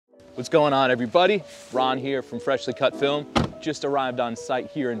What's going on, everybody? Ron here from Freshly Cut Film. Just arrived on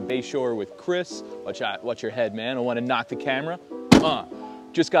site here in Bayshore with Chris. Watch your head, man. I want to knock the camera.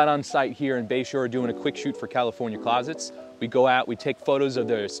 Just got on site here in Bayshore doing a quick shoot for California Closets. We go out, we take photos of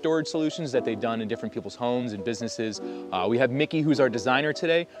their storage solutions that they've done in different people's homes and businesses. We have Mickey, who's our designer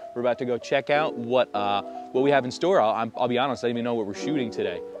today. We're about to go check out what we have in store. I'll be honest, I didn't even know what we're shooting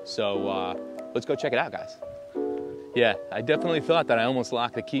today. So let's go check it out, guys. Yeah, I definitely thought that I almost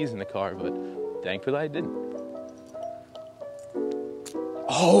locked the keys in the car, but thankfully I didn't.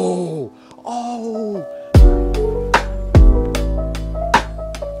 Oh!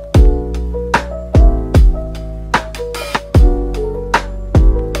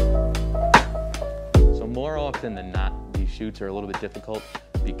 So more often than not, these shoots are a little bit difficult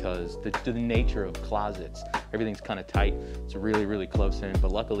because the nature of closets, everything's kind of tight. It's really, really close in,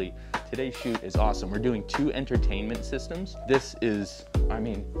 but luckily today's shoot is awesome. We're doing 2 entertainment systems. This is, I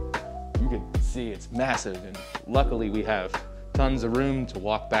mean, you can see it's massive, and luckily we have tons of room to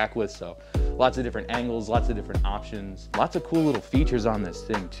walk back with, so lots of different angles, lots of different options, lots of cool little features on this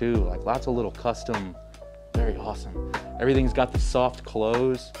thing too, like lots of little custom, very awesome. Everything's got the soft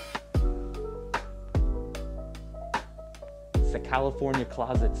close. It's the California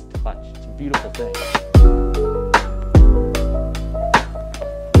Closets touch. It's a beautiful thing.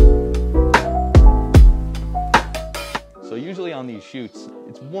 So usually on these shoots,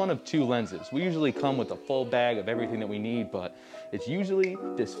 it's one of 2 lenses. We usually come with a full bag of everything that we need, but it's usually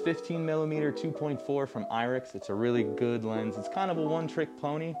this 15mm 2.4 from IRIX. It's a really good lens. It's kind of a one-trick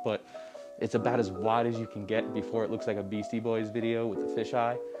pony, but it's about as wide as you can get before it looks like a Beastie Boys video with the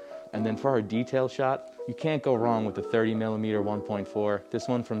fisheye. And then for our detail shot, you can't go wrong with the 30mm 1.4. This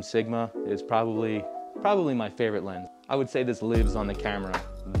one from Sigma is probably my favorite lens. I would say this lives on the camera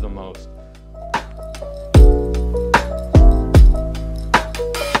the most.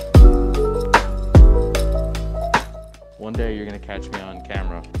 One day you're gonna catch me on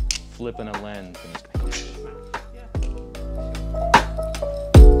camera flipping a lens and it's gonna catch your mouth.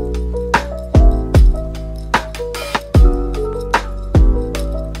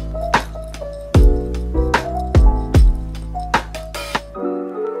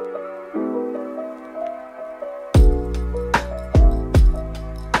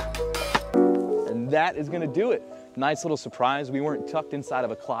 And that is gonna do it. Nice little surprise. We weren't tucked inside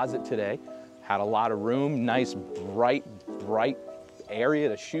of a closet today. Had a lot of room, nice bright area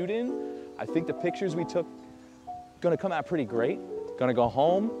to shoot in. I think the pictures we took gonna come out pretty great. Gonna go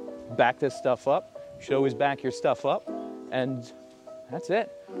home, back this stuff up. You should always back your stuff up. And that's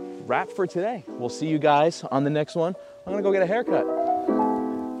it. Wrap for today. We'll see you guys on the next one. I'm gonna go get a haircut.